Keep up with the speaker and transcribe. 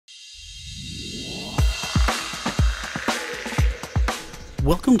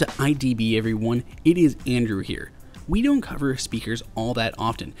Welcome to IDB everyone, it is Andrew here. We don't cover speakers all that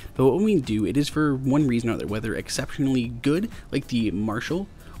often, but when we do, it is for one reason or other, whether exceptionally good, like the Marshall,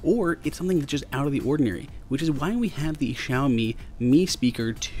 or it's something that's just out of the ordinary, which is why we have the Xiaomi Mi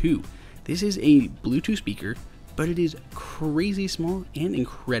Speaker 2. This is a Bluetooth speaker, but it is crazy small and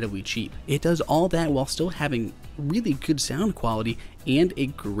incredibly cheap. It does all that while still having really good sound quality and a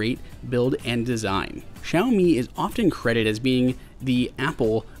great build and design. Xiaomi is often credited as being the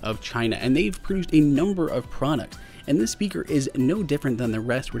Apple of China, and they've produced a number of products. And this speaker is no different than the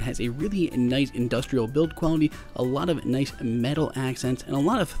rest, where it has a really nice industrial build quality, a lot of nice metal accents, and a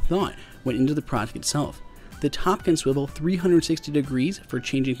lot of thought went into the product itself. The top can swivel 360 degrees for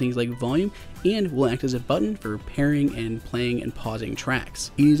changing things like volume, and will act as a button for pairing and playing and pausing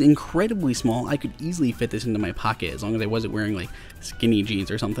tracks. It is incredibly small. I could easily fit this into my pocket as long as I wasn't wearing like skinny jeans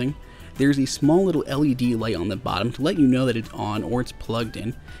or something. There's a small little LED light on the bottom to let you know that it's on or it's plugged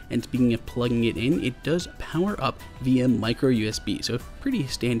in. And speaking of plugging it in, it does power up via micro USB, so a pretty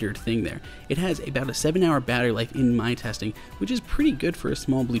standard thing there. It has about a 7-hour battery life in my testing, which is pretty good for a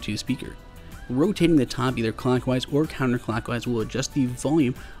small Bluetooth speaker. Rotating the top either clockwise or counterclockwise will adjust the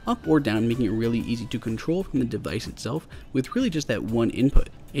volume up or down, making it really easy to control from the device itself with really just that one input.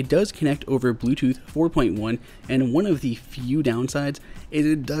 It does connect over Bluetooth 4.1, and one of the few downsides is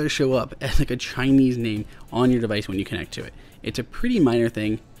it does show up as like a Chinese name on your device when you connect to it. It's a pretty minor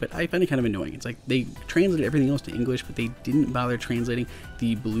thing, but I find it kind of annoying. It's like they translated everything else to English, but they didn't bother translating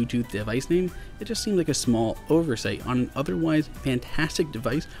the Bluetooth device name. It just seems like a small oversight on an otherwise fantastic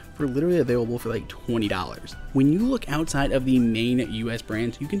device for literally available for like $20. When you look outside of the main US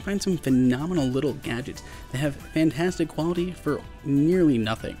brands, you can find some phenomenal little gadgets that have fantastic quality for nearly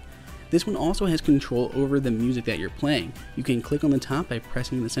nothing. This one also has control over the music that you're playing. You can click on the top by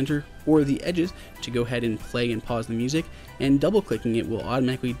pressing the center or the edges to go ahead and play and pause the music, and double clicking it will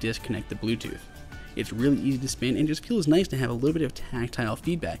automatically disconnect the Bluetooth. It's really easy to spin and just feels nice to have a little bit of tactile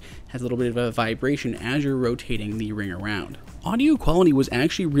feedback. Has a little bit of a vibration as you're rotating the ring around. Audio quality was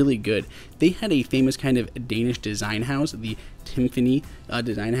actually really good. They had a famous kind of Danish design house, the Timpani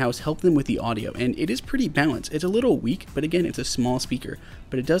design house, help them with the audio, and it is pretty balanced. It's a little weak, but again, it's a small speaker,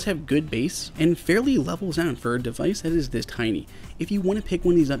 but it does have good bass and fairly level sound for a device that is this tiny. If you want to pick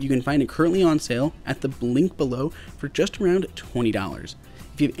one of these up, you can find it currently on sale at the link below for just around $20.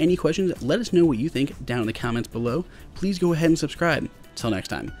 If you have any questions, let us know what you think down in the comments below. Please go ahead and subscribe. Till next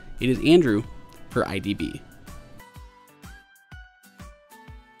time, it is Andrew for IDB.